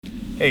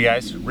Hey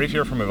guys, Rafe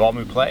here from Evolve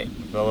New Play,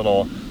 with a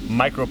little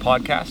micro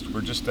podcast.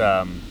 We're just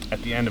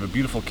at the end of a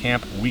beautiful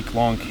camp,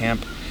 week-long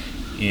camp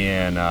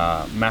in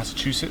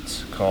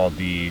Massachusetts called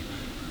the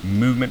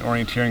Movement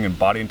Orienteering and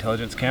Body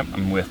Intelligence Camp.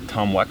 I'm with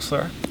Tom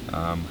Wexler.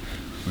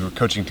 We were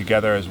coaching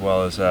together, as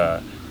well as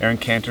Aaron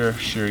Cantor,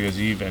 Shiri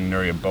Aziv, and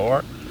Nuria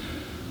Boart.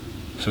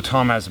 So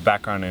Tom has a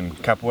background in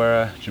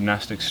capoeira,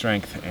 gymnastics,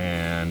 strength,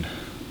 and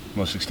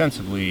most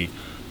extensively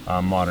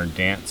modern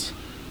dance.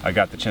 I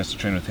got the chance to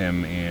train with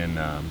him in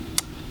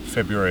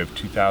February of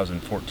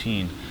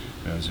 2014.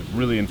 It was a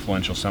really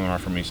influential seminar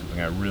for me, something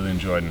I really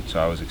enjoyed, and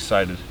so I was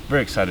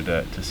very excited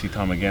to see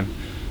Tom again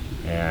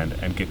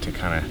and get to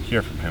kind of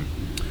hear from him.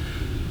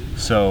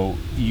 So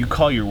you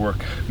call your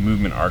work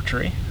movement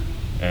archery,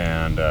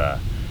 and I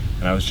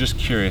was just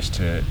curious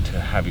to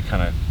have you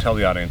kind of tell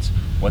the audience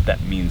what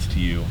that means to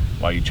you,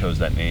 why you chose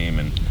that name,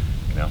 and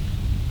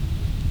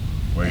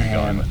where you're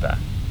going with that.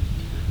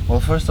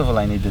 Well, first of all,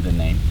 I needed a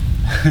name.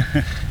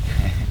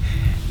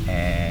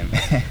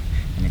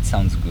 And it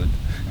sounds good,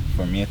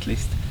 for me at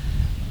least.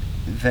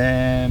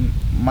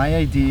 My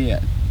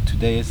idea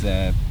today as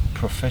a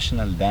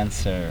professional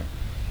dancer,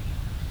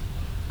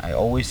 I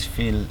always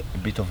feel a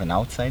bit of an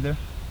outsider.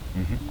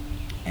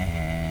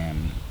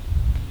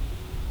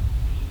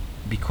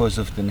 Because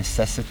of the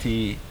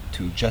necessity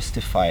to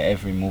justify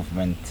every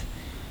movement,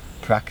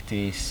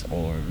 practice,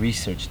 or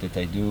research that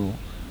I do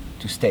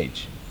to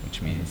stage,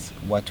 which means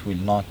what will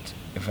not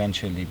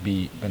eventually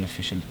be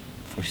beneficial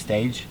for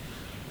stage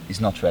is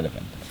not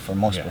relevant for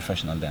most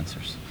professional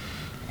dancers.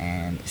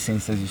 And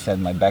since, as you said,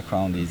 my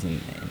background is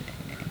in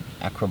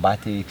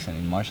acrobatics and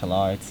in martial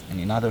arts and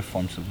in other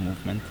forms of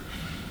movement,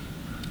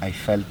 I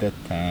felt that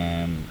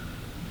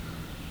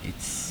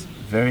it's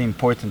very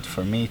important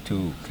for me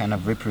to kind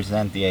of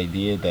represent the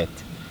idea that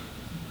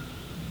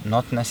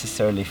not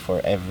necessarily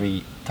for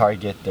every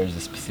target there's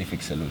a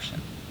specific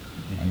solution.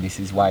 And this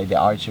is why the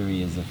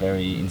archery is a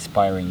very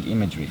inspiring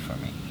imagery for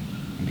me,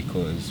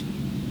 because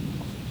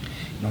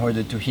in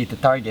order to hit a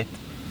target,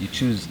 you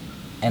choose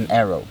an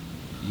arrow.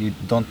 You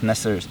don't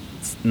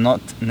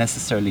not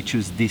necessarily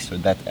choose this or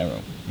that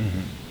arrow.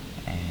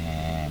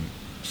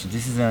 So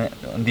this is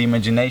on the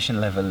imagination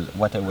level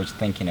what I was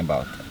thinking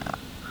about.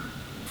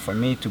 For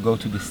me to go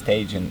to the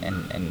stage and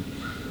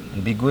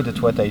be good at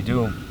what I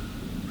do,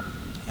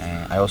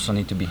 I also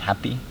need to be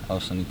happy, I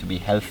also need to be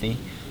healthy,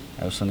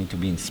 I also need to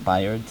be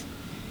inspired.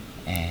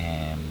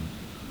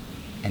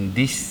 And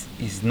this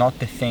is not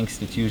the things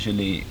that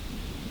usually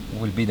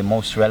will be the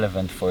most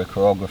relevant for a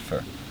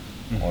choreographer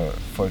or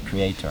for a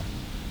creator.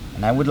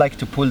 And I would like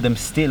to pull them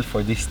still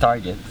for this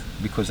target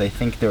because I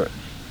think they're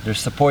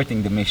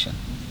supporting the mission.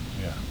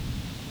 Yeah.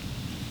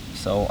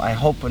 So I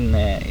hope,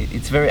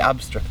 it's very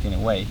abstract in a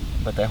way,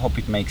 but I hope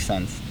it makes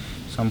sense.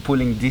 So I'm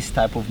pulling this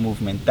type of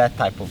movement, that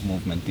type of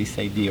movement, this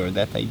idea or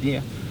that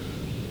idea.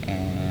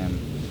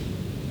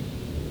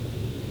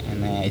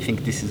 And I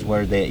think this is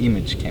where the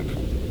image came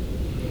from.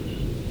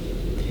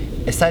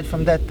 Aside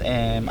from that,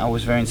 I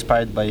was very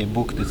inspired by a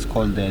book that's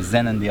called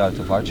Zen and the Art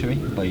of Archery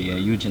by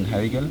Eugen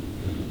Herrigel,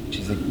 which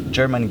is a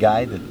German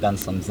guy that done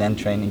some Zen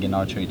training and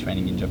archery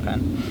training in Japan.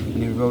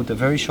 And he wrote a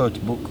very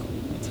short book.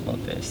 It's about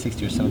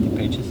 60 or 70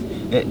 pages.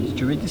 Did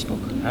you read this book?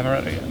 I haven't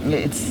read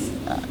it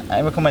yet.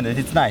 I recommend it.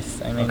 It's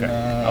nice. I mean, okay.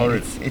 I'll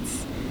read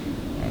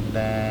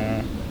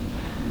and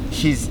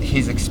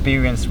his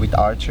experience with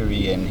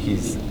archery and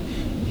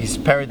his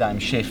paradigm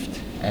shift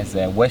as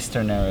a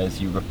Westerner,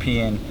 as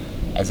European,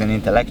 as an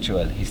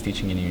intellectual. He's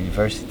teaching in a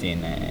university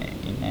in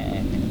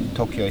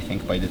Tokyo, I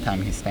think, by the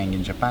time he's staying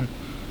in Japan.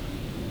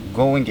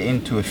 Going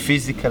into a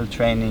physical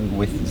training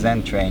with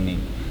Zen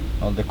training,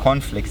 all the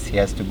conflicts he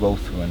has to go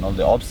through and all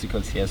the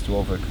obstacles he has to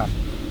overcome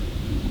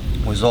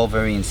was all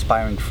very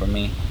inspiring for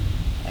me.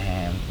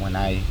 When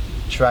I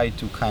try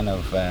to kind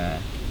of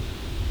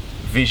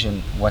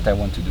vision what I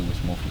want to do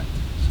with movement.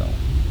 So,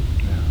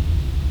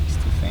 these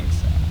two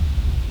things.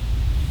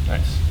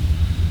 Nice.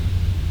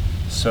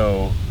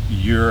 So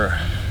you're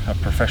a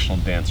professional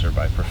dancer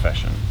by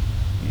profession,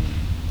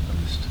 at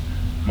least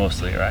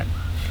mostly, right?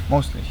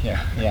 Mostly,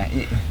 yeah.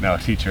 Now a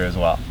teacher as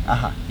well.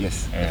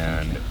 Yes.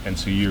 And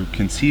so you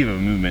conceive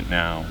of movement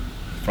now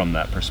from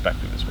that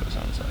perspective, is what it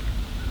sounds like.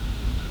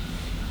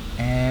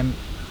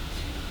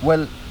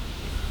 Well,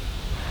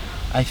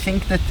 I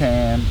think that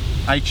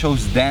I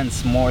chose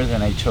dance more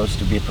than I chose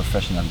to be a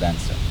professional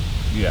dancer.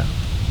 Yeah.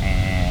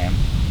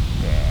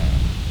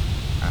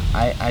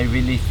 I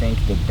really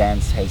think that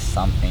dance has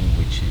something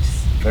which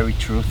is very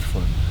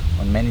truthful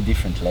on many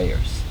different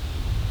layers.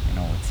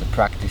 It's a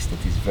practice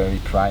that is very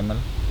primal.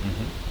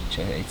 Which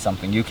it's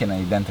something you can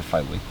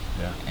identify with.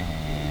 Yeah.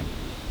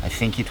 I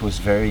think it was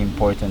very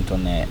important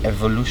on an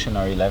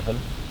evolutionary level,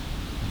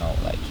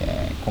 like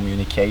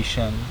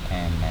communication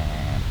and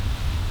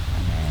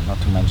not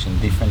to mention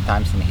different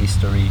times in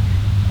history.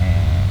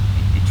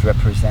 It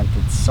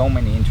represented so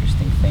many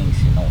interesting things,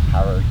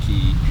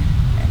 hierarchy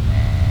and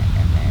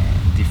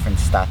different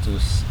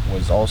status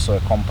was also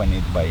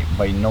accompanied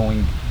by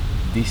knowing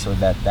this or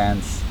that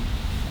dance.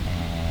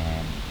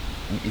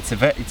 it's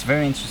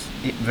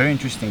very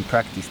interesting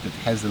practice that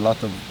has a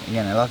lot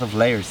of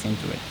layers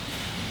into it.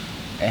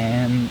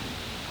 And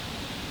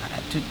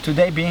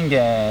today, being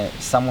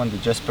someone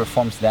that just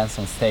performs dance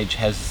on stage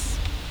has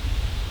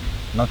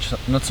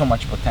not so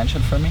much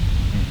potential for me.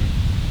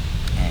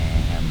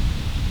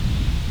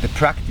 The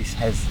practice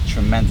has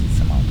tremendous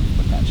amount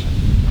of potential.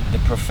 The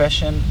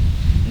profession,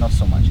 not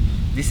so much.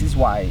 This is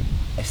why,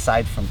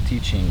 aside from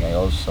teaching, I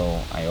also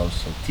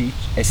teach.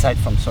 Aside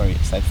from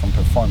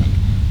performing,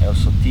 I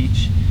also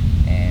teach,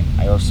 and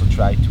I also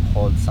try to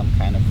hold some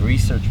kind of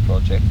research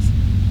projects,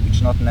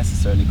 which not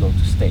necessarily go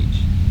to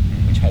stage,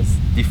 which has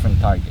different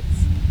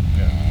targets.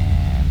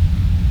 And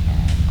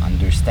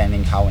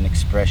understanding how an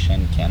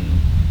expression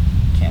can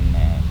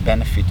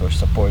benefit or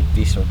support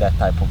this or that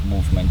type of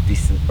movement,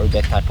 this or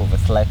that type of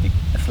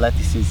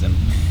athleticism,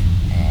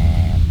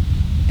 and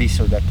this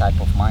or that type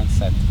of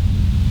mindset,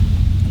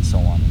 and so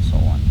on and so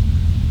on.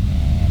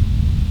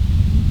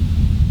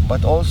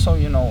 But also,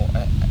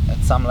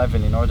 at some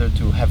level, in order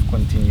to have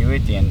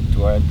continuity and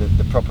to have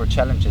the proper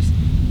challenges,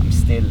 I'm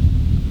still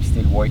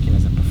working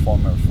as a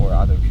performer for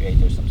other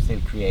creators. I'm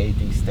still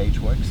creating stage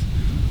works,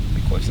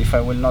 because if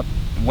I will not,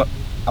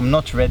 I'm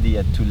not ready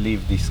yet to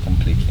leave this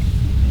completely.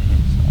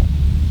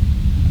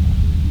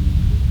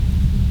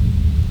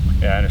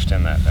 Yeah, I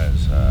understand that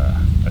as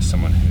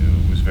someone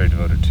who was very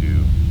devoted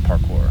to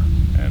parkour,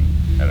 and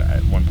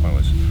at one point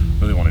was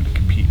really wanting to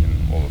compete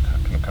in what were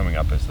kind of coming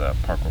up as the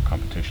parkour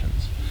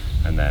competitions,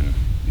 and then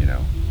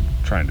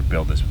trying to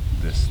build this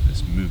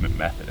movement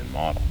method and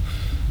model.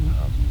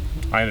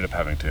 I ended up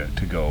having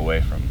to go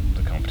away from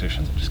the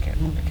competitions. I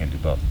can't do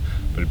both.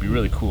 But it'd be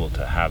really cool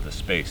to have the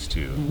space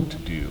to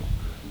do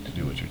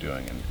what you're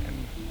doing and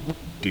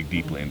dig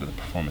deeply into the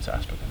performance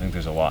aspect. I think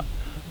there's a lot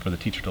for the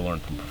teacher to learn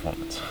from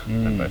performance,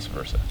 and vice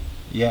versa.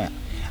 Yeah,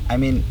 I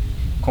mean,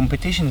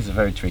 competition is a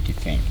very tricky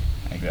thing,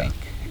 I think,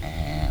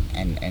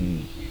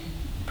 and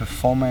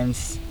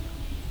performance,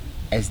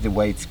 as the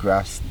way it's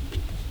grasped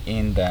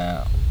in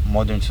the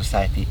modern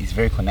society, is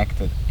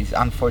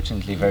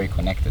unfortunately very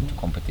connected to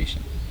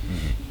competition.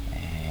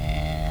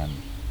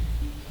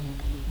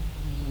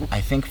 I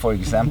think, for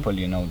example,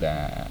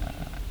 the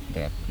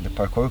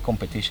parkour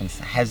competitions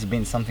has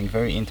been something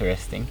very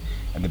interesting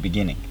at the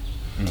beginning.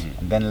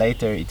 And then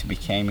later it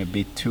became a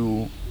bit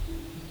too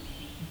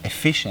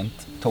efficient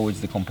towards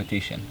the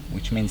competition,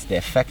 which means the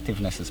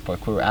effectiveness as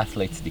parkour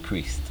athletes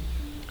decreased.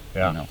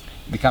 It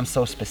becomes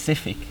so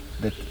specific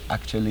that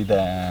actually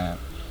the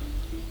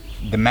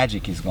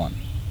magic is gone.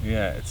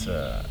 Yeah, it's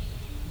an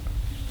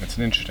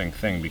interesting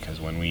thing,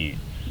 because when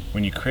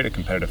you create a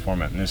competitive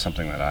format, and this is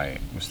something that I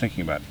was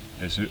thinking about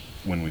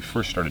when we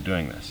first started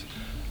doing this,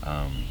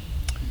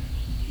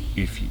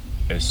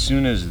 as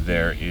soon as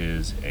there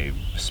is a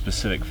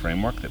specific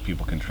framework that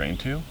people can train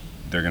to,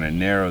 they're going to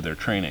narrow their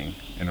training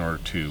in order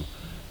to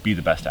be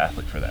the best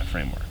athlete for that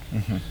framework.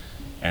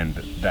 And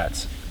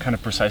that's kind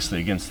of precisely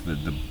against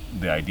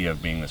the idea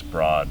of being this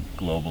broad,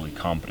 globally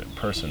competent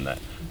person that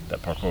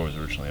parkour was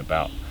originally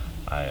about.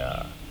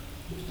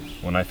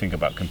 When I think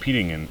about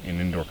competing in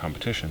indoor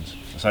competitions,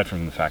 aside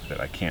from the fact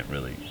that I can't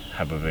really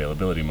have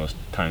availability most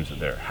times that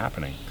they're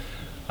happening,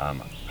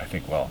 I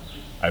think, well,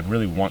 I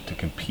really want to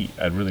compete.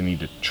 I really need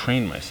to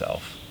train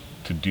myself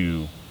to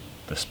do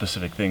the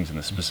specific things in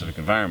the specific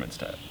environments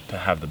to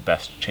have the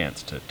best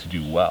chance to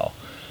do well.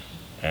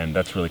 And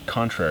that's really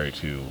contrary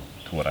to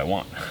what I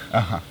want.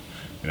 I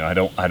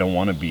don't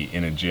want to be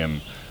in a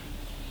gym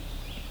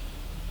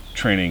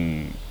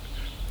training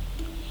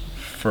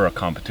for a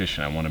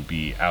competition. I want to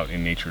be out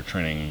in nature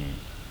training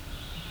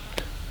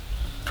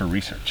for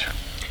research.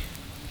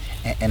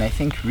 And I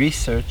think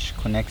research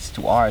connects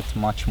to art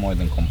much more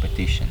than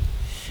competition.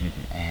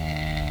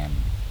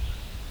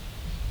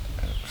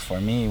 For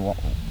me,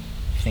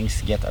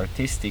 things get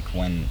artistic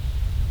when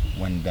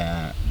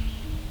the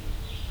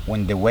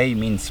way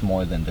means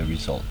more than the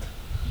result.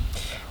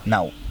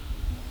 Now,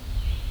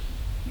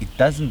 it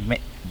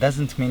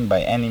doesn't mean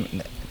by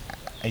any.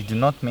 I do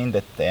not mean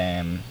that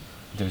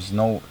there's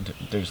no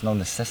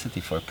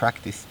necessity for a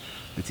practice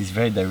that is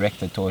very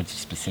directed towards a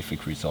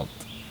specific result.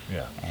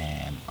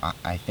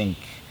 I think,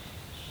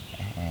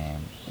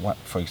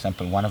 for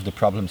example, one of the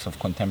problems of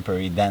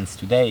contemporary dance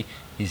today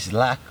is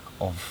lack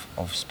of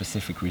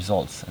specific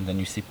results. And then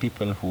you see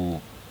people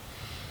who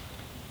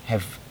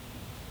have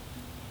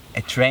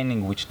a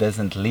training which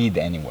doesn't lead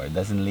anywhere,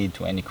 doesn't lead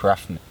to any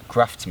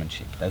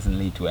craftsmanship, doesn't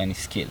lead to any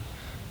skill.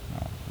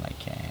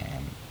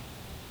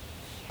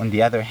 On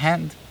the other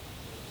hand,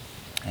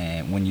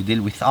 when you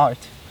deal with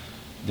art,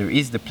 there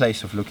is the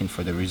place of looking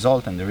for the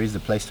result, and there is the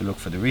place to look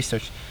for the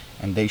research,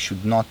 and they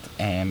should not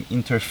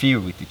interfere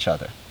with each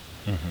other.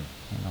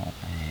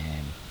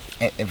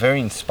 A very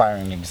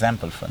inspiring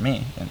example for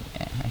me, and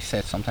I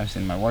said sometimes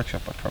in my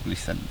workshop, I probably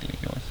said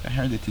yours, I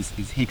heard it is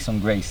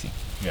Rickson Gracie.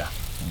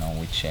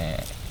 Which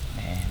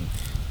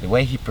the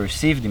way he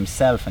perceived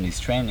himself and his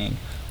training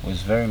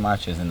was very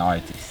much as an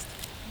artist.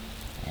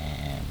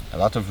 A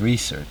lot of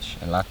research,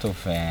 a lot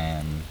of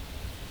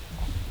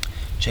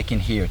checking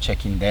here,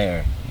 checking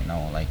there.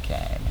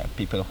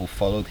 People who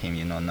followed him,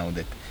 know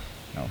that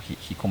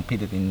He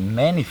competed in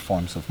many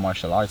forms of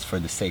martial arts for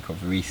the sake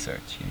of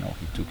research.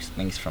 He took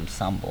things from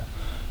sambo,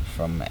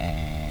 from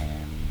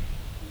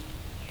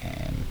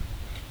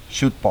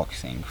shoot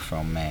boxing,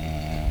 from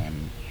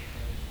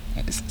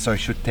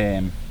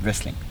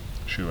wrestling.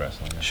 Shoe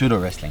wrestling. Yeah. Judo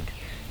wrestling,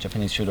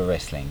 Japanese judo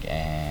wrestling,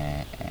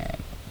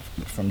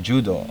 from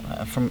judo,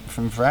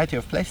 from variety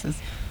of places,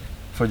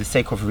 for the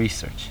sake of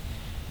research.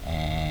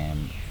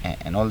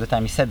 And all the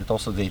time he said that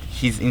also that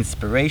his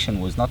inspiration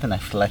was not an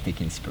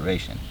athletic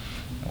inspiration.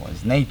 It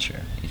was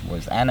nature, it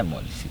was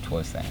animals, it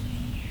was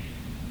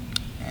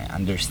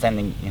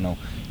understanding,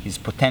 his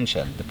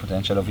potential, the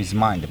potential of his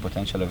mind, the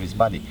potential of his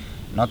body,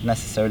 not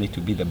necessarily to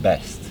be the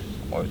best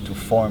or to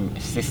form a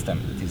system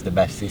that is the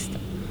best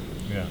system.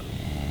 Yeah.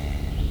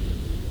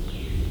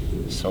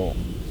 So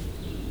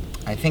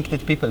I think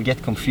that people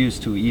get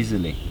confused too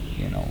easily,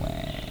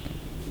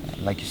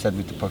 like you said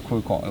with the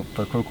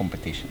parkour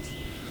competitions.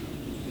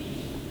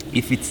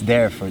 If it's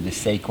there for the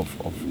sake of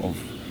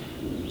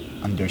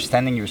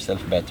understanding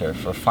yourself better,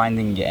 for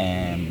finding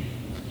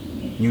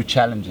new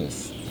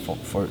challenges,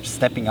 for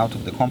stepping out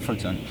of the comfort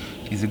zone,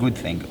 is a good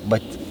thing.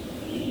 But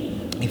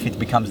if it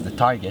becomes the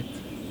target,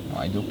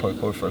 I do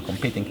parkour for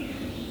competing,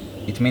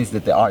 it means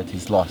that the art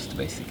is lost,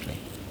 basically.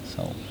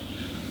 So.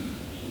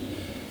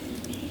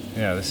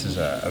 Yeah, this is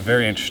a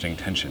very interesting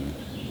tension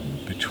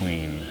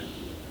between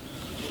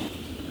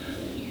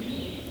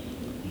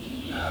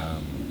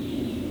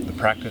the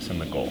practice and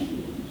the goal.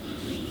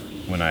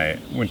 When I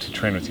went to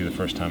train with you the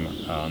first time,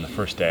 on the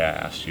first day I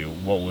asked you,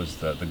 what was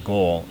the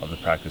goal of the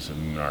practice of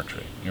Moomin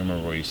archery? You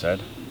remember what you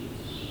said?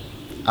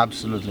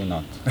 Absolutely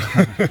not.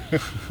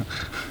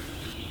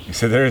 You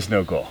said there is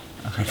no goal.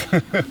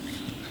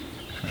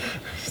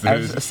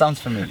 Sounds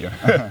familiar.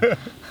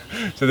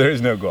 So there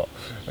is no goal.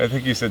 I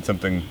think you said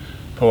something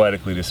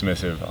poetically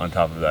dismissive on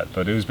top of that,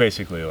 but it was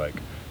basically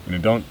like,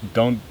 don't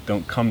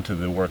come to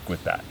the work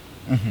with that.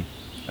 Mm-hmm.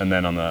 And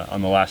then on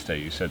the last day,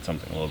 you said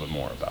something a little bit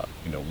more about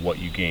what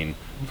you gain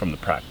from the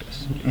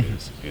practice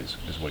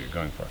is what you're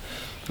going for.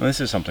 And this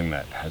is something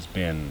that has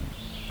been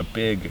a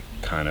big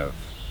kind of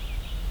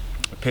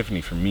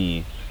epiphany for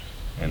me,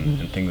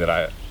 and thing that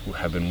I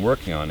have been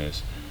working on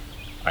is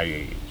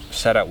I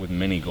set out with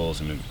many goals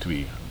and to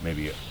be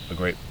maybe a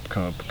great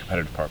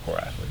competitive parkour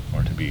athlete,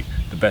 or to be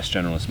the best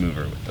generalist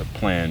mover with the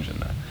planche and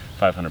the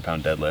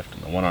 500-pound deadlift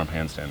and the one-arm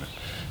handstand.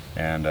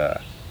 And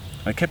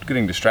I kept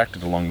getting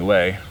distracted along the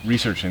way,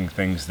 researching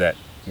things that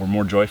were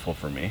more joyful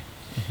for me.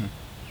 Mm-hmm.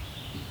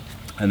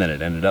 And then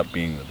it ended up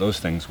being that those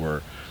things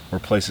were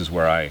places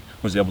where I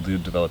was able to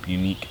develop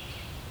unique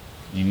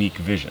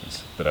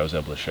visions that I was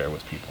able to share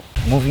with people.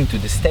 Moving to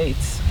the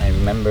States, I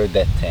remember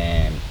that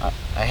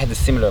I had a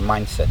similar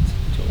mindset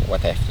to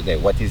what I have today.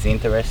 What is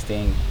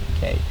interesting,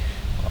 okay,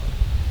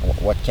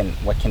 what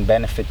can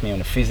benefit me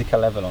on a physical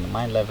level, on a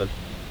mind level,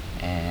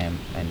 and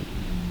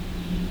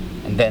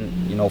then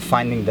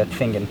finding that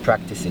thing and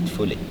practice it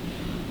fully.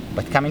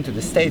 But coming to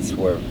the States,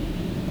 where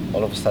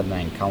all of a sudden I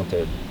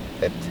encountered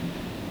that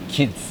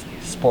kids'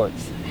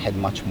 sports had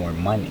much more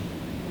money,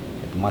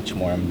 had much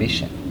more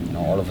ambition.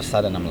 All of a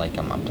sudden I'm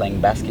playing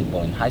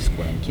basketball in high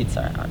school, and kids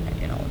are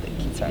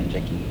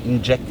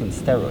injecting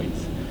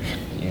steroids,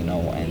 and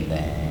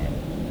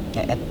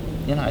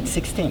at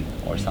 16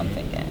 or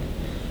something,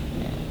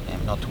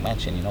 and not to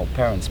mention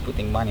parents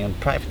putting money on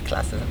private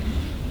classes,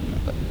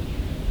 but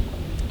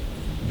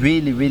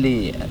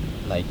really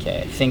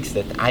things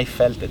that I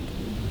felt that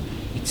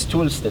it's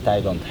tools that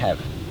I don't have,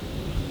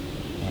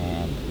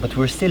 but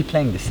we're still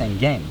playing the same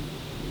game.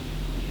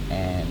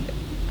 And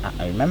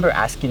I remember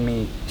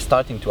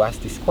starting to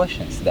ask these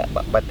questions.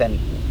 But then,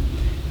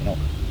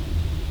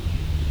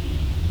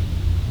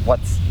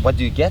 what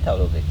do you get out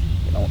of it?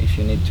 If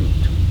you need to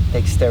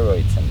take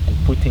steroids and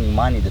putting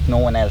money that no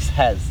one else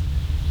has,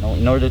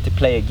 in order to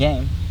play a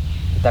game,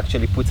 it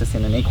actually puts us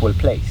in an equal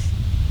place.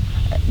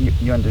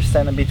 You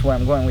understand a bit where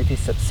I'm going with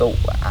this? So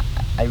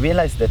I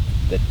realized that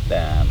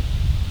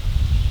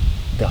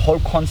the whole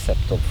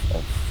concept of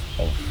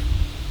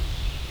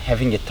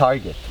having a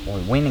target or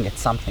winning at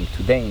something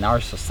today in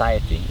our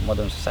society, in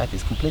modern society,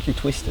 is completely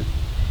twisted.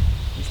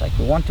 It's like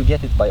we want to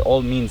get it by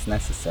all means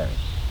necessary,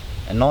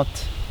 and not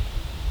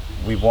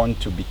we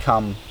want to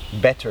become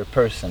better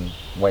person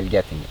while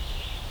getting it.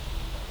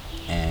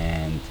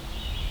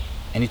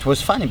 And it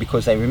was funny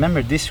because I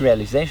remember this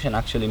realization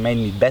actually made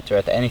me better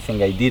at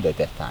anything I did at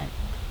that time.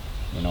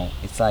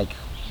 It's like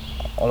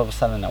all of a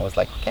sudden I was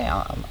like, okay,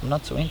 I'm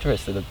not so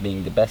interested in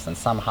being the best, and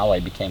somehow I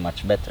became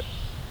much better.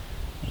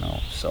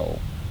 So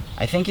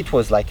I think it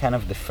was like kind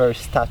of the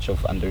first touch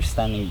of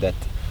understanding that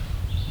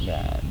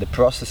the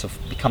process of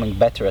becoming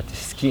better at a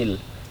skill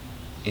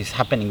is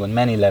happening on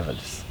many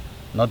levels,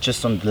 not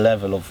just on the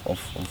level of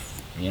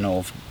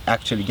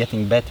actually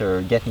getting better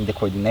or getting the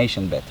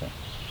coordination better,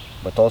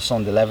 but also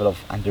on the level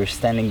of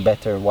understanding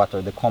better what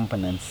are the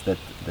components that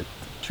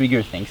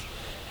trigger things,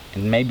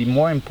 and maybe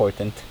more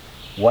important,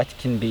 what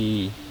can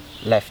be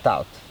left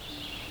out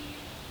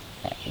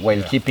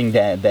while keeping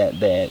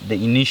the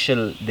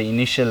initial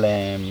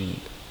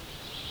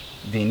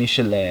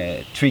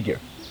trigger.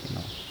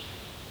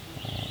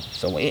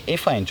 So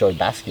if I enjoy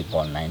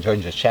basketball and I enjoy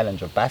the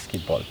challenge of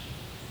basketball,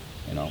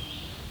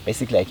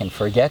 basically I can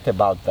forget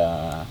about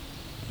the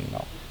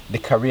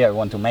career I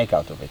want to make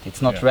out of it.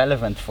 It's not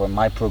relevant for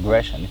my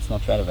progression. It's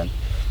not relevant.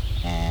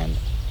 And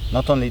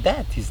not only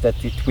that, is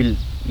that it will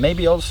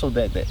maybe also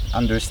the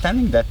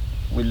understanding that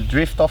will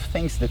drift off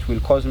things that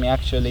will cause me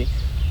actually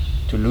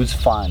to lose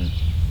fun,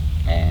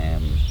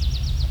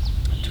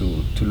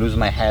 to lose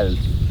my health,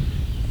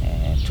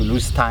 to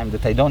lose time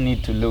that I don't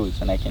need to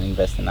lose, and I can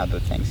invest in other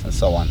things and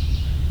so on.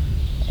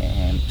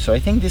 So I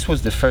think this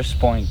was the first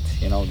point,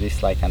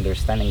 this like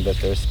understanding that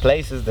there's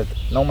places that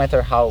no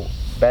matter how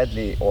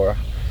badly or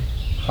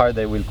hard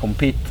I will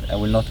compete, I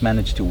will not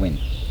manage to win.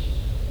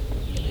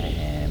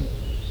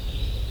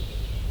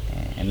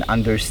 And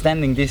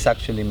understanding this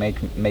actually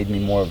made me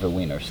more of a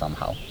winner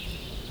somehow.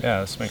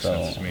 Yeah, this makes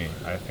sense to me.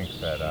 I think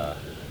that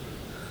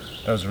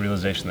that was a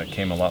realization that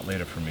came a lot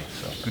later for me.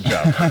 So good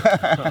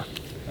job.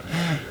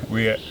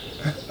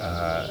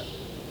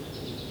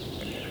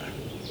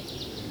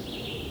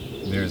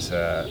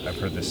 I've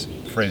heard this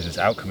phrase as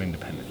outcome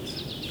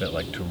independence, that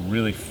like to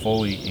really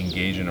fully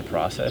engage in a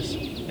process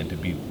and to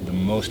be the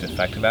most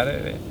effective at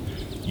it,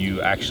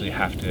 you actually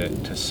have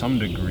to some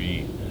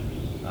degree,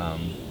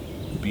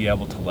 be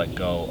able to let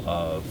go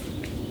of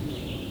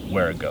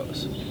where it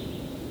goes.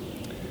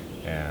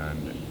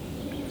 And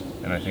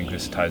I think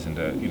this ties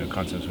into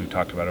concepts we've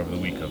talked about over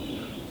the week of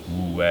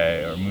Wu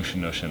Wei or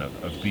Mushin Notion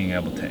of being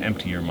able to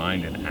empty your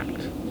mind and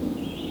act.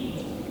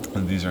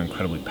 And these are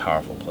incredibly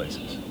powerful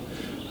places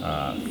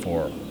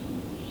for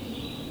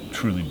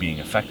truly being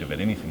effective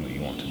at anything that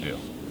you want to do.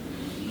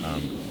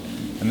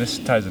 And this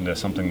ties into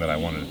something that I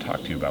wanted to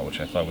talk to you about, which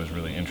I thought was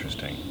really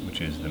interesting,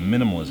 which is the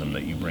minimalism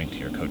that you bring to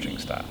your coaching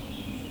style.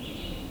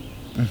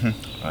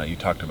 Mm-hmm. You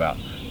talked about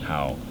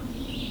how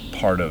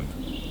part of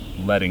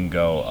letting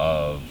go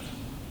of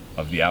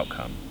the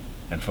outcome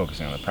and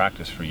focusing on the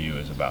practice for you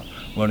is about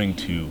learning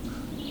to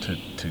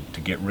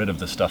get rid of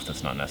the stuff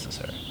that's not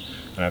necessary.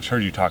 And I've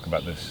heard you talk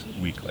about this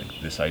week,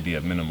 like this idea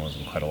of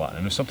minimalism quite a lot.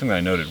 And there's something that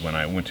I noted when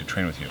I went to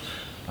train with you.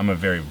 I'm a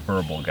very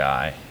verbal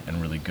guy and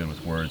really good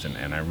with words,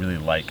 and I really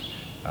like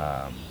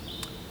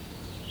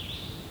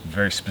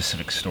very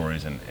specific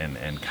stories and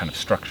kind of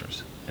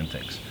structures and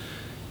things.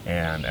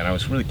 And I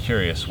was really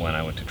curious when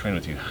I went to train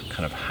with you,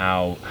 kind of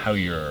how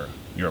your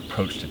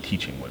approach to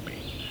teaching would be.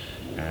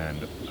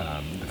 And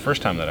the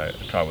first time that I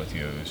taught with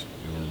you,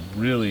 you were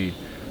really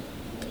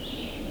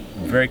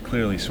very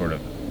clearly sort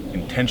of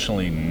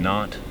intentionally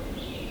not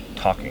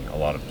talking a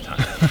lot of the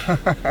time.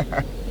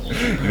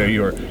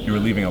 You were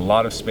leaving a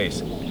lot of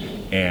space,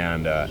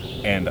 and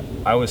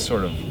I was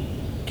sort of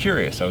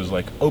curious. I was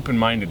like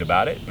open-minded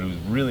about it, but it was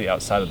really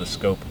outside of the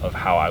scope of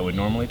how I would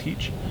normally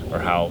teach or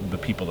how the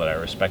people that I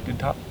respected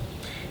taught.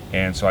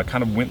 And so I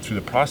kind of went through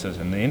the process,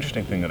 and the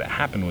interesting thing that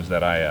happened was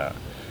that I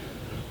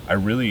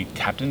really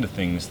tapped into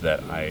things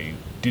that I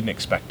didn't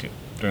expect to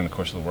during the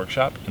course of the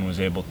workshop, and was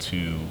able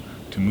to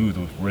move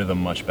with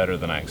rhythm much better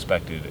than I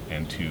expected,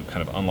 and to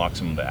kind of unlock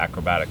some of the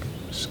acrobatic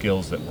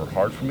skills that were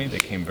hard for me. They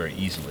came very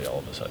easily all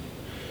of a sudden.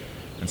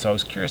 And so I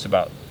was curious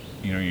about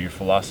your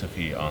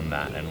philosophy on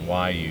that, and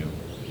why you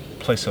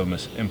place so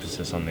much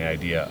emphasis on the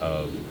idea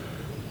of,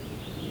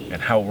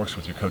 and how it works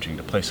with your coaching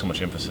to place so much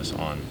emphasis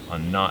on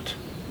not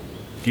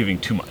giving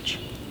too much.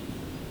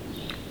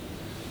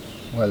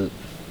 Well,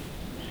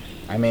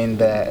 I mean,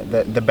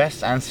 the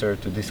best answer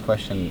to this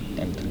question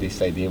and to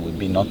this idea would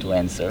be not to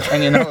answer.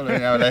 And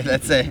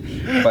let's say,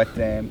 but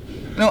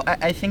no,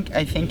 I think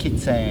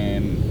it's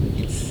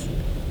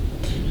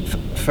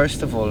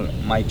first of all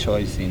my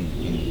choice in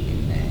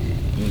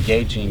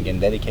engaging and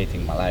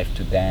dedicating my life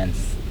to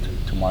dance,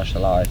 to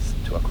martial arts,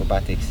 to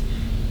acrobatics,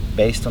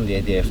 based on the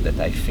idea that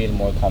I feel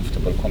more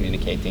comfortable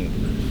communicating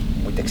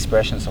with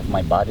expressions of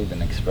my body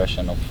than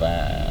expression of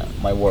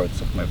my words,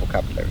 of my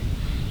vocabulary.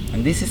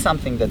 And this is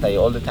something that I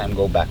all the time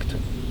go back to.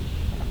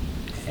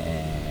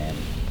 And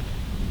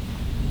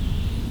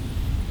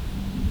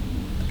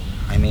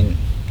I mean,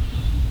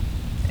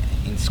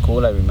 in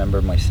school I remember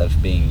myself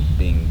being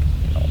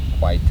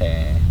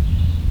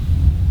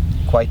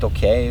quite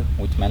okay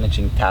with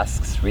managing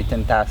tasks,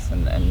 written tasks,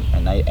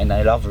 and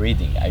I love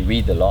reading. I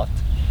read a lot,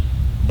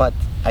 but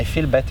I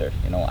feel better.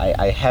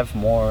 I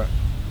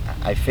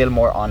feel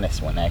more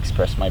honest when I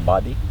express my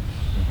body,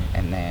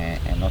 and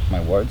not my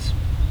words.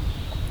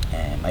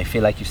 I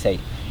feel like you say,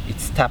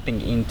 it's tapping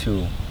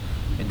into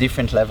a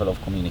different level of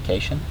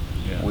communication,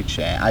 which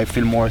I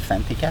feel more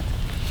authentic at.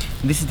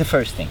 This is the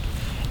first thing.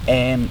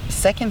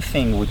 Second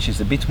thing, which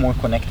is a bit more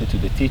connected to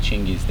the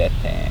teaching, is that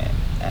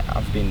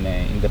I've been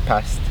in the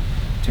past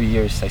 2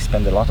 years, I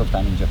spent a lot of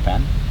time in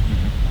Japan,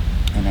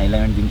 and I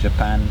learned in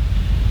Japan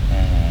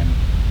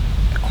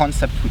a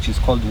concept which is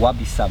called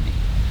wabi-sabi. I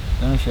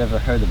don't know if you ever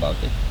heard about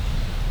it.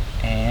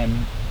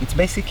 It's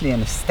basically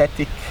an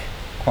aesthetic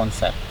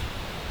concept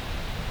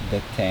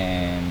that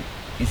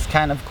is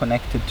kind of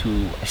connected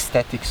to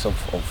aesthetics of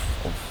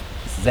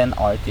Zen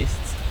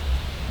artists.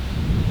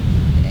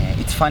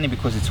 It's funny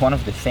because it's one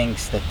of the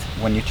things that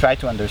when you try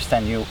to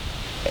understand,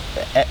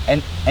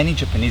 any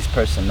Japanese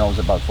person knows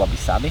about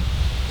wabi-sabi,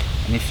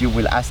 And if you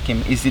will ask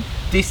him, is it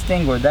this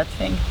thing or that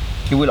thing,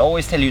 he will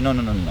always tell you, no,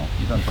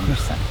 you don't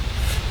understand.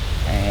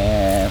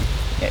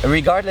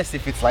 Regardless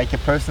if it's like a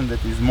person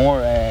that is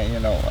more,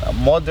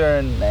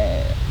 modern,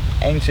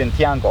 ancient,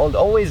 young, old,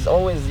 always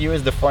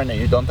use the foreigner,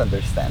 you don't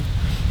understand.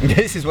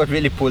 This is what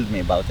really pulled me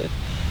about it.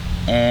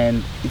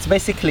 And it's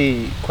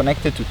basically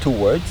connected to two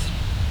words,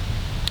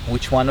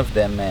 which one of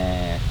them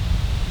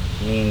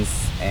means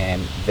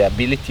the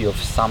ability of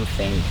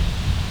something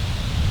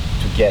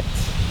to get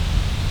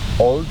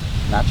old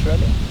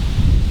naturally,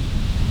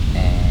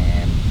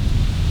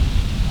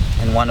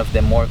 and one of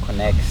them more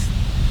connects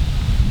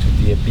to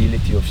the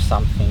ability of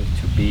something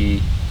to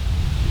be,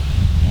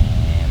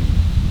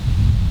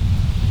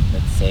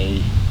 let's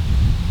say,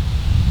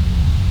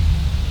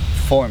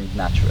 formed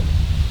naturally.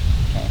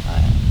 Okay?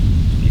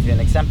 To give you an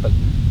example,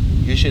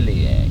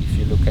 usually if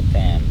you look at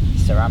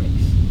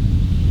ceramics,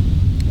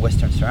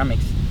 Western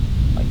ceramics,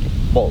 like a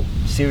bowl,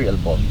 cereal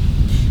bowl,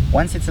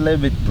 once it's a little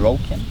bit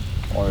broken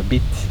or a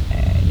bit,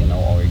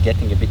 or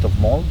getting a bit of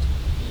mold,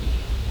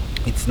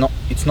 it's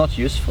not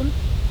useful,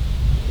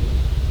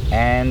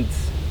 and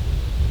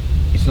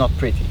it's not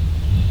pretty.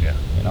 Yeah.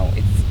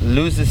 It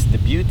loses the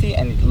beauty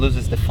and it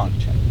loses the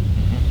function.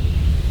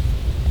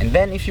 Mm-hmm. And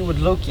then if you would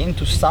look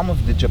into some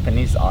of the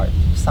Japanese art,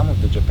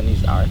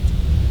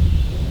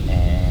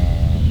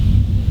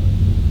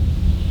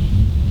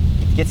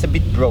 it gets a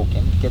bit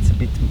broken, it gets a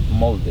bit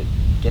molded,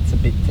 it gets a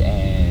bit,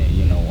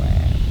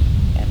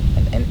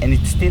 and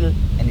it's still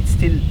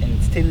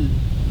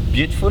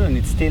beautiful, and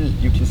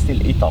you can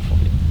still eat off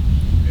of it.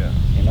 Yeah.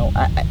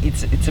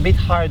 It's a bit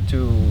hard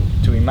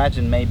to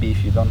imagine, maybe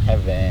if you don't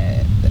have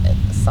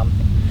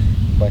something,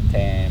 but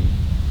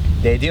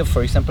the idea of,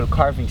 for example,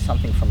 carving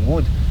something from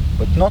wood,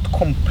 but not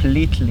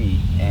completely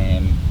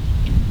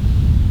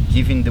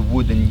giving the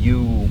wood a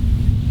new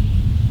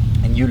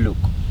look.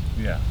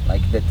 Yeah.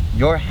 Like that,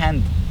 your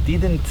hand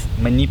didn't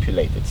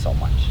manipulate it so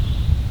much.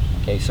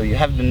 Okay, so you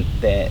have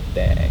the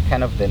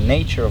kind of the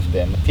nature of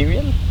the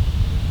material,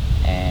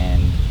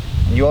 and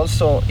you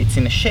also, it's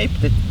in a shape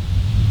that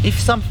if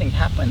something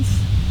happens,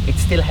 it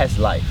still has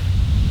life.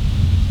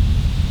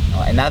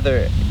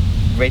 Another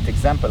great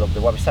example of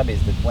the wabi-sabi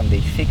is that when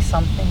they fix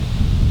something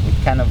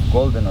with kind of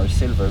golden or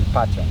silver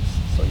patterns,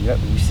 so you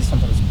see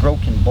sometimes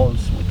broken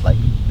bowls with like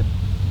the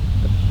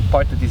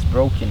part that is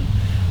broken,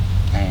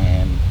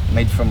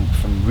 made from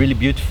really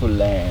beautiful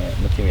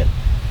material.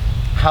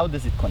 How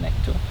does it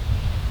connect to?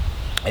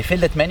 I feel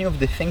that many of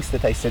the things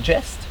that I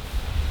suggest,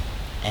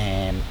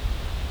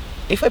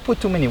 if I put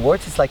too many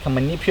words, it's like I'm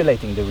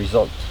manipulating the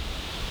result.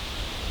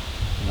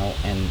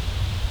 And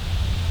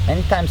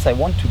many times I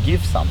want to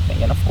give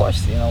something, and of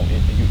course,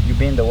 you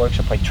be in the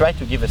workshop, I try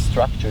to give a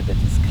structure that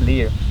is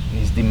clear and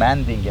is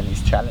demanding and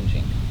is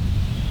challenging.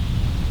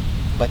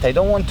 But I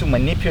don't want to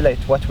manipulate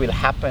what will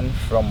happen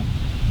from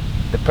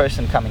the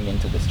person coming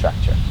into the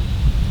structure.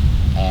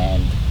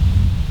 And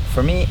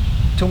for me,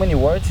 too many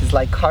words is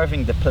like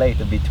carving the plate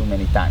a bit too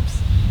many times.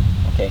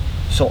 Okay,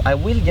 so I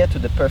will get to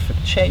the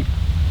perfect shape,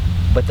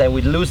 but I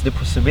will lose the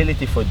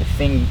possibility for the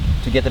thing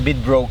to get a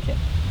bit broken,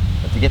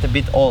 or to get a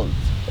bit old,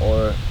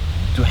 or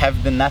to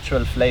have the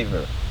natural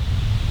flavor.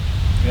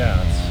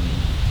 Yeah.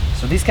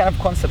 So this kind of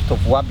concept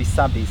of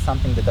wabi-sabi is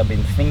something that I've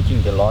been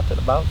thinking a lot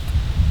about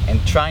and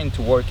trying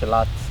to work a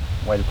lot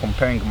while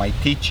comparing my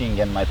teaching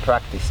and my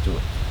practice to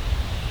it.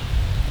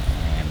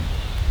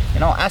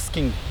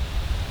 Asking,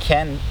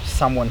 can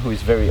someone who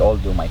is very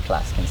old do my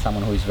class? Can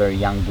someone who is very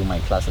young do my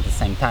class at the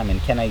same time?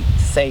 And can I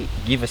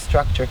give a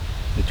structure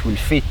that will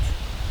fit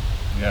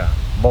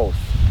both?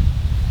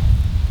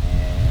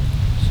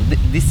 So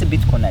this a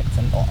bit connects,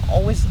 and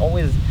always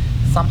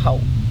somehow,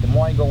 the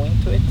more I go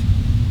into it,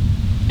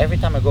 every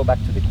time I go back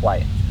to the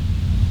quiet.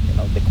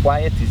 The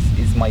quiet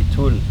is my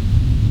tool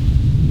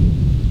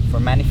for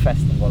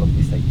manifesting all of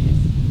these ideas.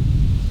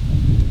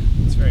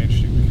 It's very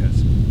interesting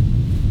because,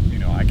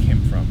 I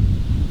came from,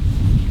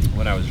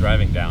 when I was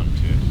driving down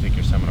to take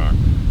your seminar,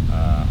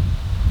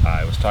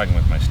 I was talking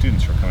with my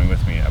students who were coming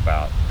with me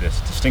about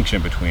this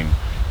distinction between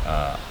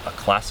a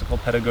classical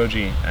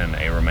pedagogy and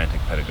a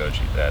romantic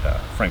pedagogy that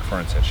Frank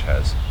Furnancich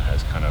has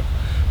kind of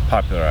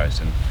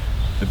popularized. And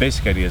the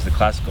basic idea is the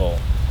classical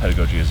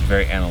pedagogy is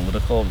very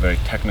analytical, very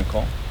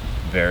technical,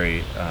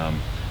 very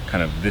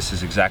kind of, this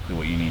is exactly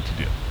what you need to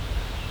do.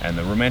 And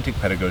the romantic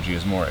pedagogy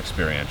is more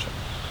experiential.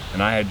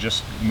 And I had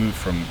just moved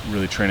from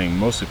really training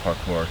mostly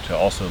parkour to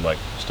also like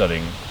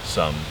studying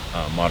some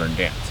modern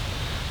dance.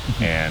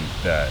 And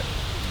the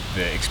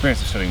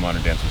experience of studying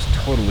modern dance was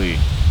totally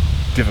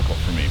difficult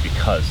for me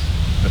because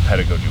the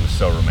pedagogy was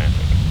so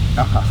romantic.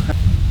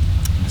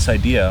 This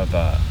idea of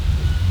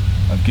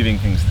giving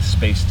things the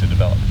space to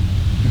develop,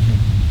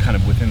 kind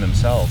of within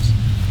themselves,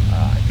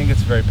 I think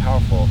it's very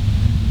powerful.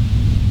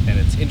 And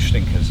it's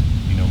interesting because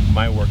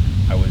my work,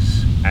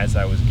 as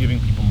I was giving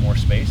people more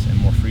space and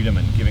more freedom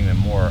and giving them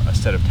more a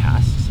set of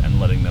tasks and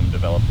letting them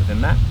develop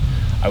within that,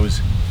 I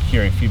was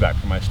hearing feedback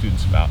from my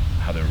students about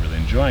how they were really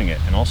enjoying it.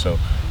 And also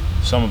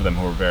some of them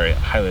who were very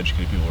highly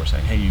educated people were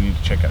saying, hey, you need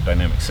to check out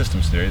dynamic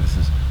systems theory. This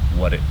is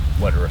what it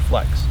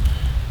reflects.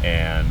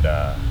 And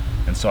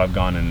And so I've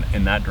gone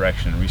in that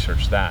direction and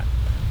researched that.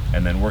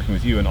 And then working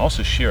with you and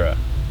also Shira,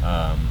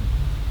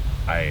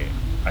 I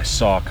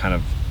saw kind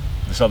of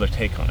this other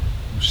take on it,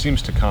 which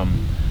seems to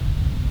come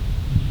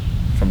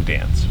from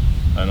dance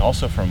and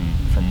also from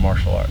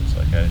martial arts,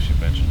 like as you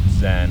mentioned,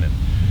 Zen,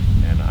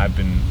 and I've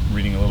been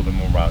reading a little bit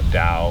more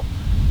about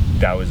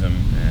Taoism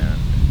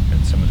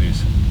and some of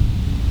these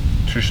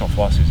traditional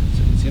philosophies.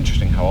 It's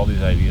interesting how all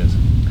these ideas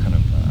kind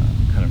of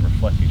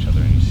reflect each other,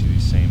 and you see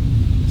these same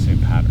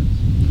patterns.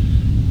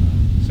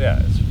 So yeah,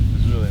 it's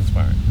really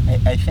inspiring.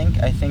 I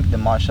think the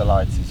martial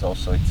arts is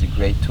also, it's a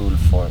great tool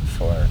for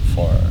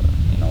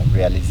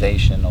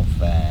realization of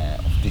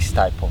this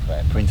type of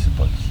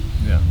principles.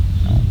 Yeah.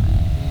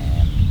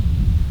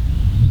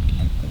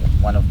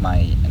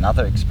 And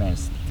another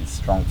experience that is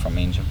strong for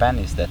me in Japan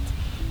is that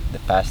the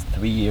past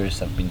 3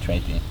 years I've been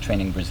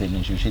training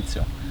Brazilian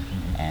Jiu-Jitsu.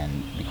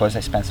 And because I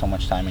spent so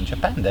much time in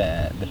Japan,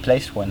 the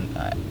place when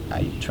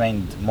I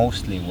trained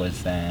mostly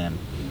was in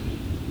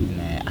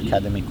an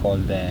academy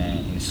called,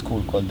 in a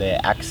school called the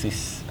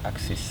Axis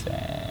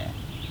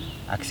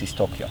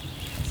Tokyo,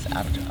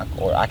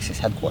 or Axis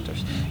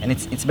headquarters. And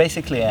it's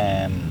basically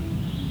a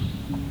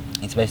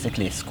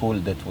school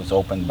that was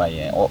opened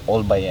by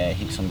all by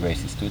Rickson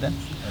Gracie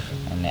students. Okay.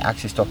 And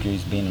Axis Tokyo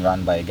is being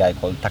run by a guy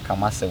called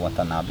Takamase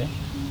Watanabe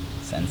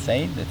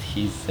Sensei. That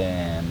he's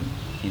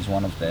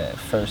one of the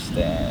first of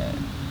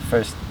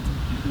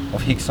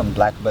Rickson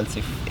black belts,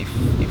 if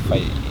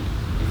I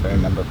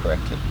remember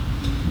correctly.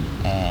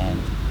 And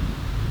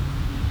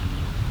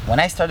when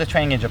I started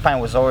training in Japan,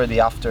 it was already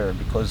after,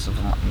 because of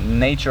the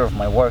nature of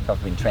my work,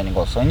 I've been training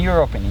also in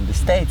Europe and in the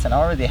States, and I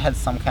already had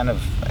some kind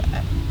of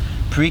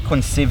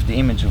preconceived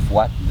image of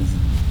what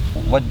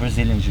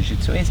Brazilian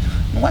Jiu-Jitsu is,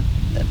 and what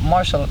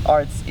martial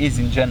arts is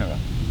in general,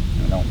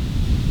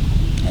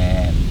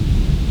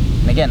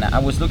 And again, I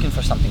was looking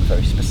for something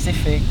very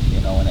specific,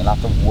 and a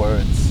lot of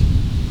words: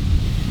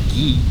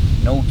 gi,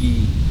 no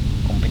gi,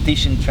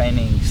 competition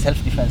training,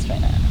 self-defense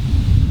training.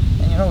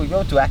 And we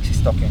go to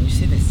Axis Tokyo and you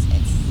see this.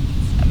 It's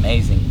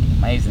amazing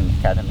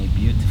academy,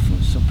 beautiful,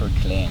 super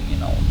clean.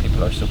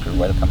 People are super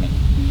welcoming.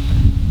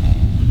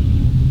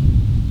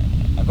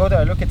 And I go there,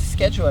 I look at the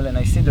schedule, and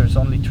I see there's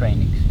only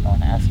trainings.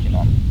 And I ask,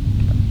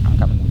 I'm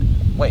coming with.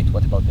 Wait,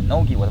 what about the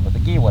no gi? What about the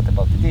gi? What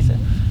about the this?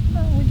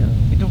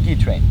 We do gi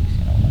trainings.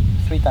 Like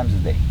 3 times a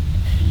day.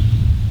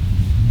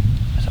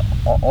 So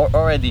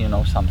already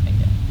something.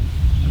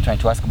 I'm trying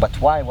to ask, but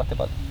why? What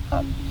about?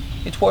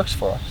 It works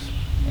for us.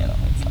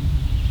 It's like.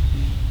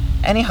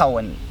 Anyhow,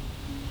 when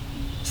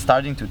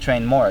starting to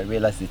train more, I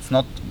realized it's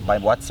not by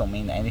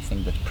whatsoever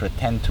anything that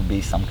pretend to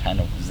be some kind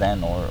of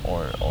Zen or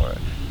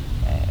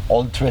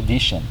old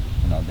tradition,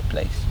 the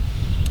place.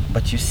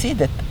 But you see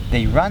that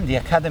they run the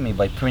academy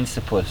by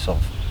principles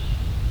of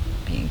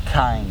being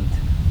kind,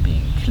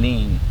 being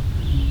clean,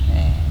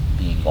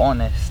 being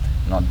honest,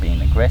 not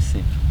being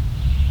aggressive,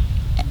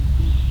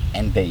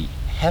 and they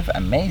have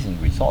amazing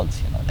results.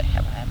 They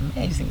have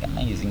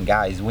amazing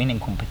guys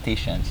winning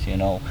competitions.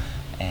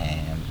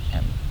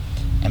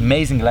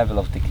 Amazing level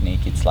of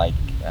technique. It's like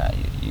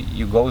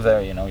you go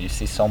there, you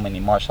see so many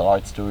martial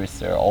arts tourists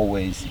there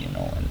always,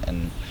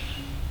 and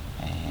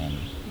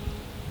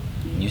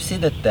you see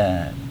that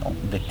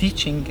the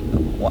teaching,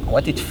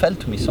 what it felt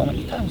to me so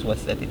many times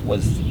was that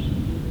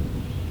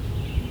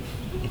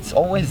it's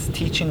always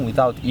teaching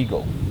without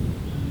ego,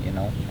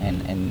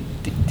 and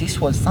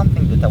this was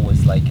something that I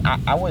was like,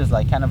 I was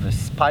like kind of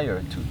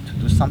aspired to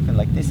do something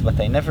like this, but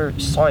I never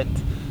saw it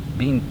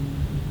being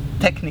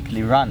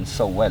technically run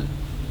so well.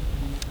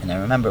 And I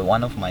remember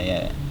one of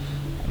my,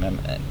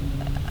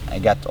 I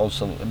got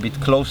also a bit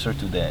closer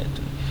to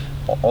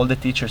all the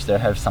teachers there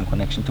have some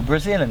connection to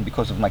Brazil, and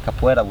because of my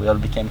capoeira, we all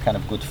became kind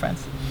of good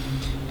friends.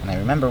 And I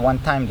remember one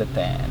time that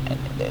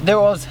they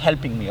were always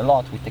helping me a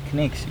lot with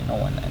techniques, and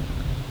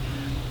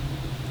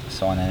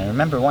so on. And I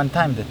remember one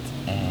time that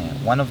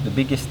one of the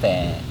biggest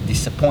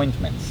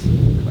disappointments,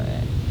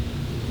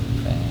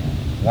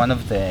 one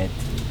of the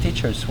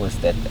teachers was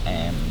that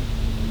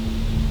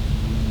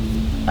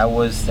I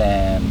was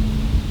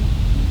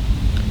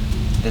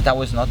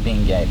not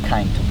being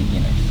kind to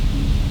beginners.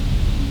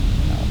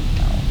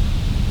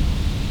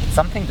 It's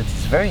something that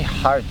is very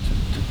hard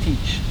to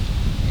teach.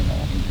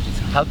 It's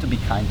how to be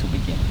kind to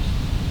beginners.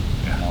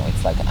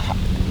 It's like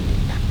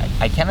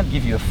I cannot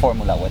give you a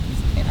formula what is.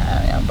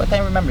 But I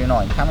remember,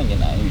 I'm coming in.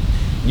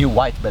 New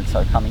white belts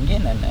are coming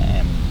in,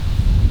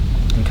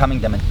 and coming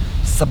them and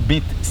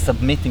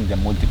submitting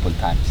them multiple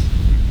times.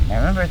 I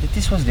remember that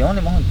this was the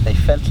only moment that I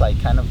felt like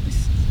kind of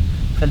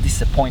felt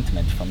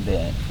disappointment from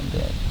the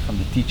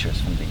teachers,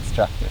 from the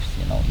instructors,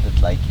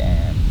 that like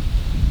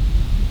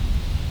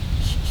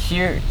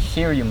here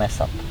you mess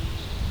up,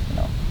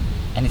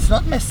 and it's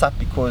not mess up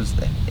because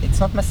it's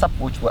not mess up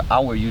which were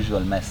our usual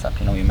mess up.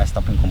 You messed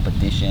up in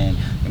competition,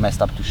 you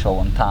messed up to show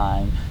on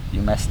time,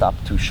 you messed up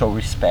to show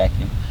respect,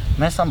 you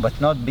messed up but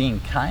not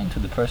being kind to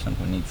the person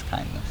who needs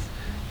kindness,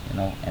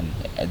 and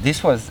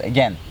this was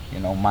again,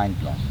 mind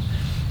blown.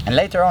 And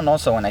later on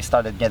also when I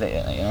started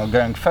getting,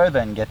 going further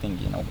and getting,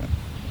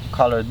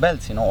 colored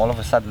belts, all of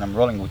a sudden I'm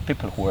rolling with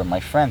people who were my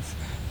friends.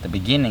 At the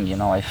beginning,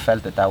 I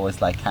felt that I was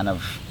like kind of,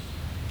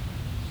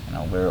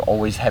 we were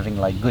always having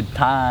like good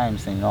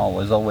times, and I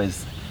was always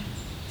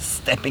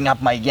stepping up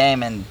my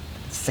game and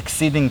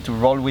succeeding to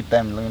roll with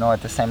them,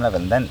 at the same level.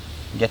 And then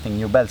getting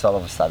new belts, all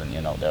of a sudden,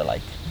 they're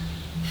like,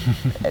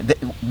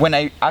 when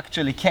I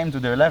actually came to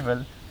their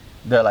level,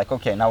 they're like,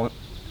 okay, now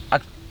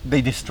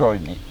they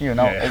destroyed me,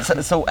 Yeah.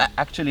 So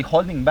actually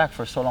holding back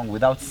for so long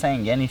without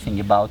saying anything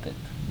about it,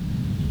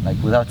 like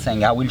without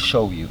saying, I will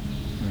show you,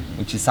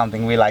 which is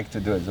something we like to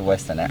do as a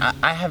Westerner.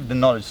 I have the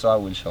knowledge, so I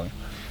will show you.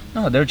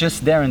 No, they're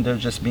just there and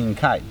they're just being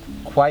kind,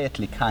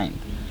 quietly kind,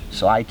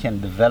 so I can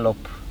develop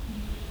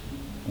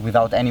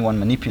without anyone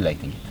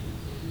manipulating it,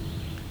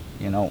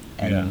 and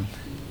Yeah.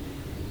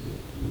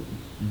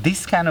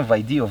 this kind of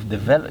idea of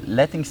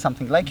letting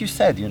something, like you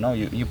said,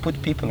 you put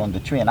people on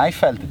the tree, and I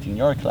felt it in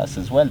your class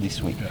as well this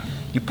week. Yeah.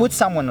 You put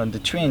someone on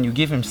the tree and you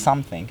give him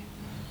something.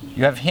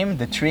 You have him,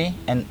 the tree,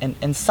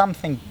 and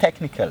something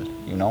technical,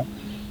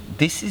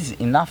 This is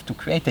enough to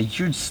create a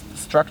huge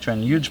structure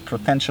and huge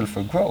potential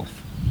for growth.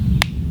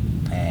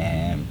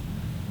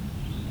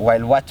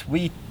 While what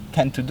we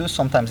tend to do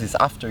sometimes is,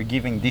 after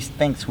giving these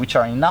things which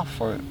are enough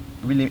for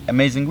really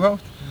amazing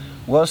growth,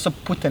 we also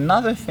put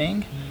another thing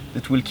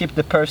that will keep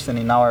the person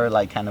in our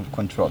kind of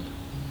control.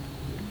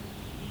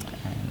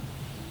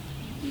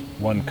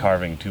 One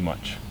carving too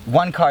much.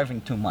 One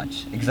carving too much,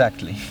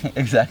 exactly,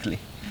 exactly.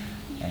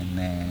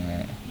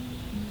 And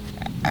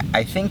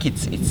I think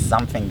it's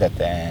something that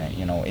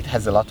it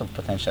has a lot of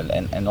potential,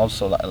 and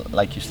also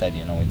like you said,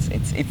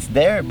 it's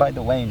there, by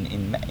the way,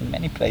 in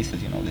many places.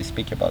 They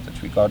speak about it,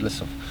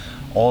 regardless of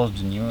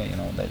old, new,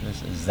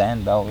 there's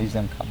Zen,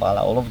 Taoism,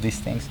 Kabbalah, all of these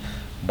things.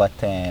 But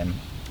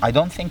I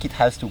don't think it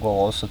has to go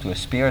also to a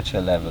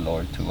spiritual level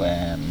or to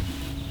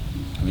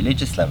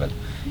religious level.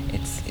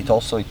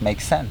 It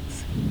makes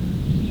sense,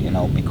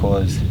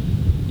 because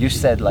you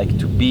said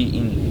to be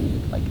in,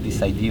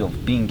 this idea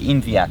of being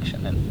in the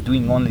action and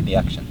doing only the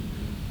action.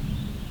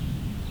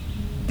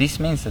 This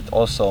means that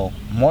also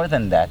more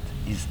than that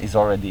is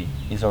already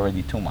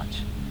too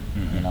much.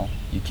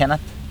 Mm-hmm. You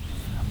cannot,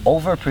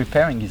 over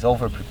preparing is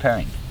over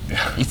preparing.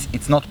 Yeah.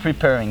 It's not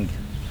preparing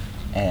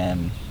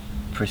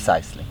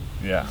precisely.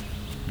 Yeah.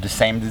 The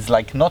same is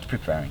not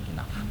preparing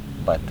enough.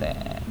 But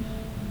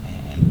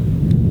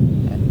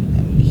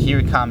and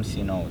here comes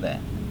the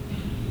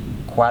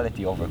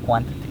quality over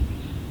quantity.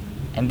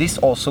 And this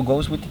also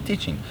goes with the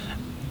teaching.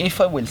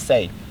 If I will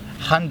say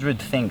 100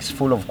 things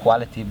full of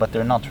quality but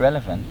they're not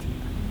relevant,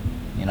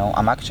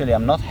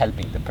 I'm not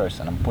helping the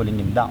person, I'm pulling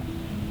him down.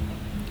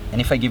 And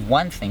if I give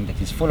one thing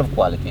that is full of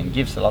quality and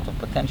gives a lot of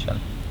potential,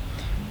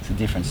 it's a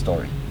different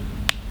story.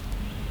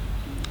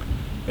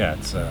 Yeah,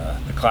 it's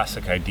the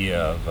classic idea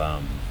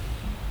of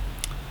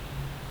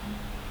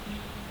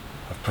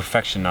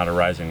perfection not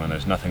arising when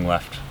there's nothing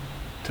left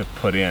to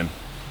put in,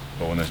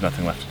 but when there's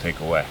nothing left to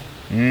take away.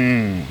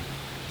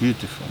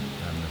 Beautiful.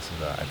 And this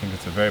is, I think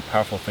it's a very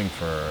powerful thing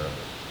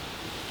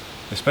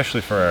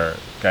especially for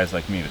guys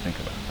like me to think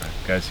about, right?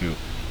 Guys who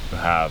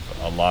have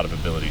a lot of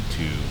ability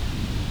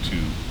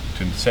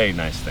to say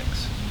nice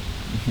things,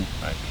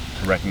 right?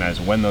 To recognize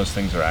when those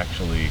things are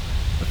actually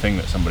the thing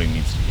that somebody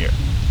needs to hear.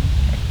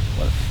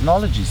 Well,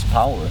 knowledge is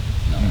power.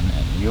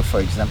 And you, for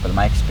example,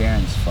 my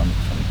experience from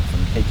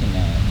taking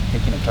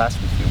a class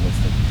with you was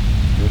that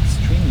you're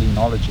extremely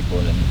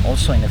knowledgeable, and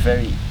also in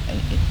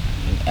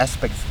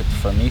aspects that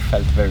for me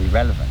felt very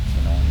relevant.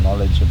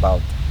 Knowledge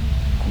about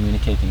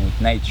communicating with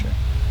nature,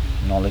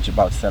 knowledge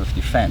about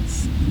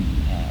self-defense,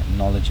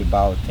 knowledge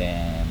about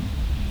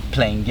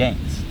playing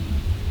games,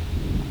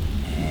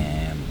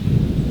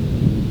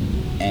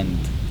 and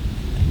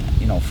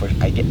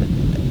I get that.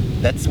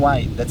 That's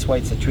why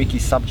it's a tricky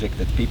subject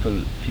that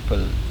people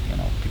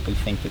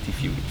think that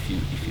if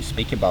you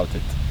speak about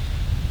it,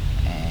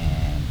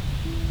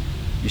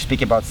 you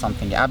speak about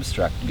something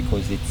abstract,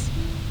 because it's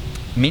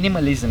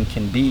minimalism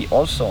can be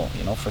also,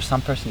 for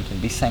some person it can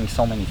be saying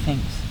so many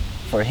things.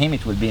 For him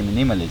it will be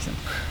minimalism,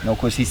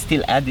 because he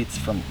still edits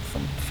from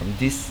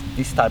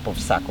this type of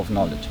sack of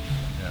knowledge.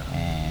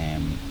 Yeah.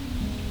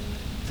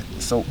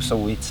 So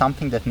it's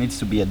something that needs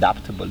to be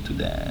adaptable to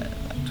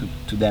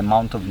the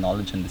amount of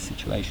knowledge and the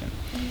situation.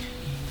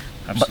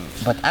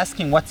 Absolutely. But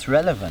asking what's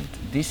relevant,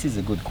 this is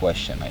a good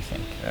question, I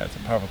think. Yeah, it's a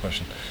powerful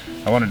question.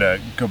 I wanted to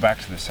go back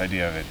to this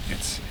idea of it.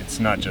 It's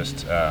not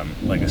just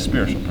like a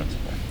spiritual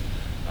principle.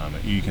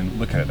 You can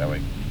look at it that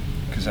way,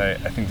 because I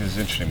think this is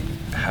interesting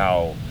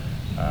how,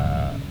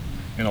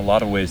 in a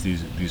lot of ways,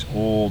 these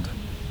old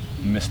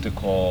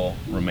mystical,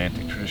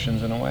 romantic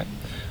traditions, in a way,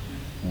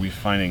 we're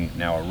finding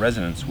now a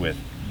resonance with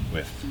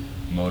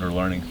motor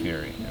learning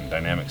theory and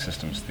dynamic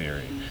systems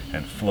theory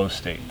and flow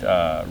state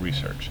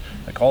research.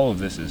 Like, all of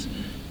this is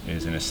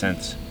in a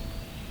sense,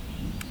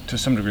 to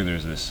some degree,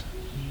 there's this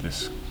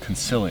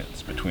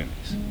consilience between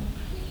these,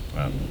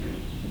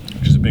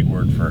 which is a big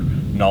word for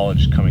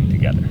knowledge coming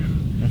together.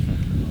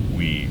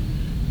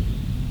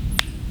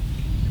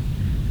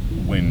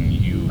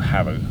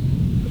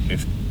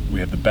 If we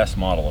have the best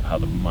model of how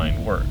the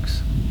mind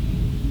works,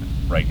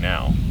 right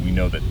now, we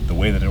know that the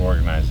way that it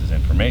organizes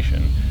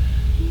information,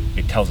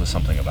 it tells us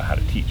something about how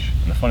to teach.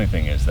 And the funny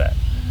thing is that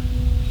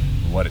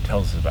what it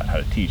tells us about how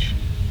to teach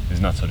is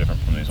not so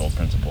different from these old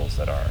principles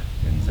that are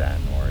in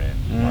Zen or in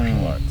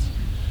martial arts.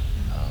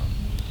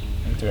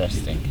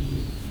 Interesting.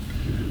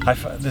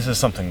 This is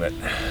something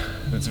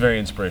that's very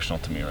inspirational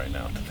to me right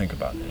now to think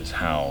about, is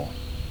how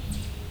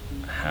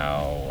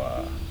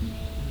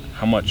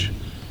much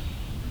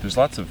there's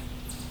lots of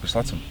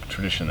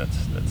tradition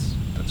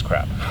that's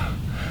crap.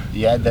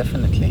 Yeah,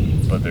 definitely.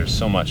 But there's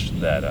so much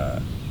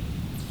that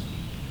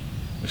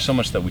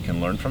we can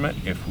learn from it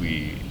if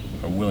we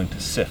are willing to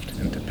sift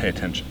and to pay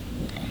attention.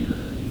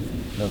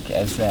 Look,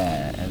 as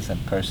a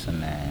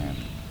person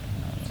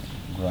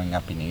growing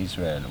up in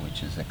Israel,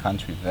 which is a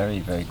country very,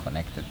 very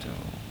connected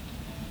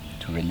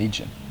to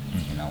religion,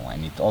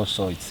 and it's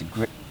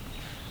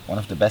one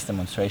of the best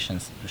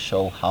demonstrations to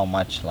show how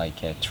much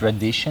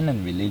tradition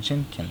and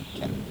religion can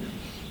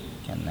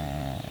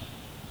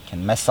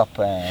mess up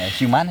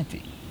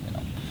humanity.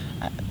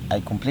 I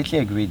completely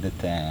agree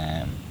that.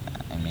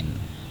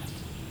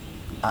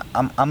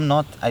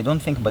 I don't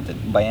think, but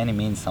by any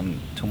means,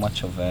 I'm too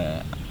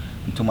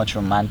much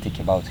romantic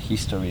about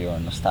history or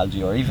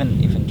nostalgia or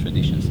even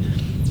traditions.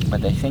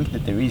 But I think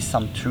that there is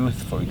some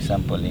truth, for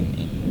example,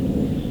 in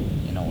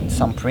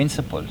some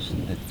principles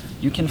that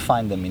you can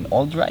find them in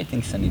old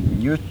writings and in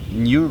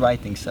new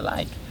writings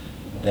alike.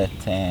 That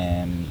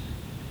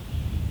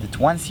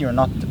once you're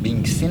not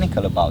being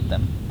cynical about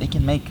them, they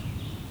can make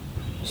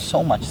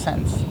so much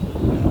sense.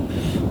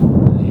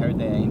 I heard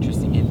an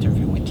interesting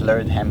interview with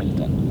Laird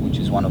Hamilton, which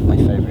is one of my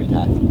favorite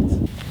athletes.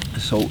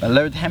 So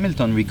Laird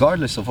Hamilton,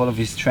 regardless of all of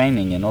his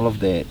training and all of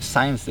the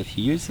science that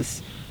he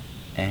uses,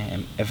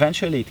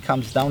 eventually it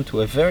comes down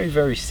to a very,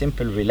 very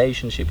simple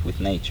relationship with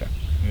nature.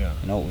 Yeah.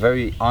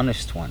 Very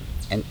honest one.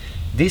 And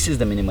this is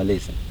the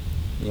minimalism.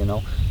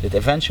 That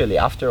eventually,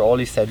 after all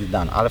is said and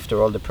done,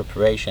 after all the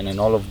preparation and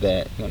all of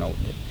the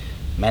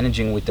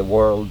managing with the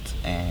world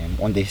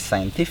on the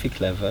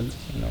scientific level,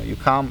 you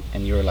come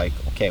and you're like,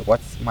 okay,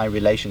 what's my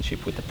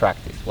relationship with the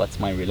practice? What's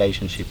my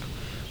relationship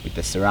with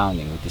the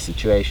surrounding, with the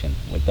situation,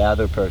 with the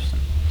other person?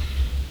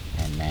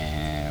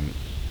 And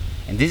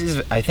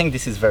I think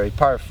this is very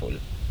powerful.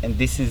 And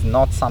this is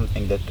not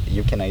something that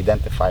you can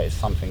identify as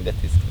something that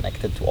is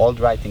connected to old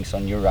writings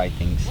or new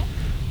writings,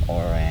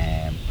 or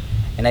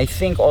and I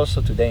think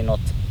also today not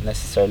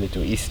necessarily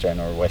to Eastern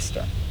or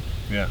Western.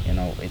 Yeah.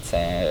 It's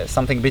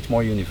something a bit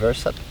more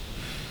universal.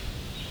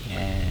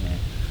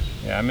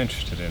 Yeah, I'm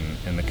interested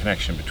in the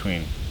connection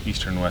between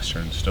Eastern,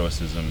 Western,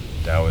 Stoicism,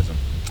 Taoism.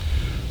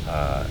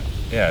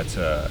 It's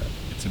a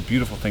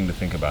beautiful thing to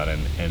think about,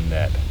 and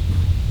that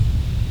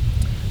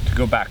to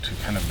go back to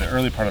kind of the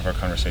early part of our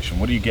conversation,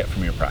 what do you get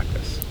from your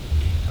practice?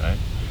 Right?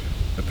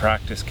 The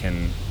practice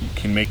can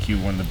make you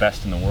one of the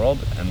best in the world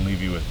and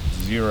leave you with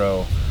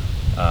zero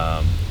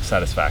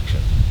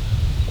satisfaction,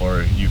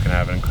 or you can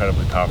have an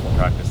incredibly powerful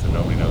practice that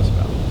nobody knows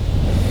about.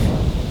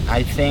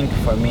 I think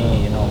for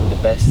me, the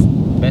best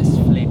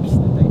flips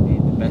that I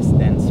did, the best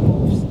dance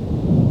moves,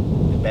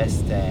 the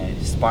best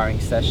sparring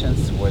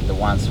sessions were the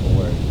ones who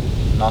were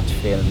not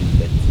filmed,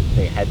 that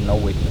they had no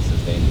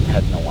witnesses, they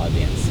had no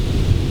audience.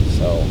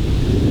 So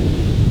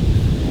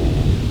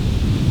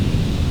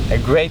a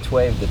great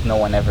wave that no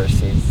one ever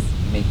sees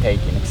me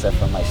taking except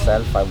for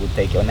myself, I would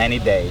take on any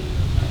day,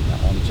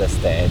 on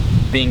just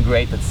being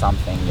great at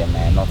something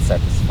and not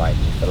satisfied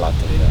with a lot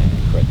of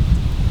credit.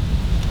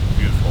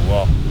 Beautiful.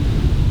 Well,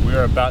 we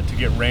are about to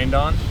get rained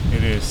on.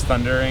 It is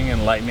thundering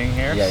and lightning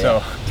here. Yeah, so,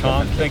 yeah,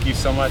 Tom, definitely. thank you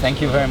so much.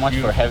 Thank you very much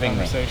for having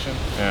me.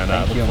 And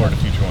I look forward to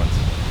future ones.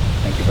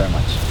 Thank you very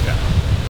much. Yeah.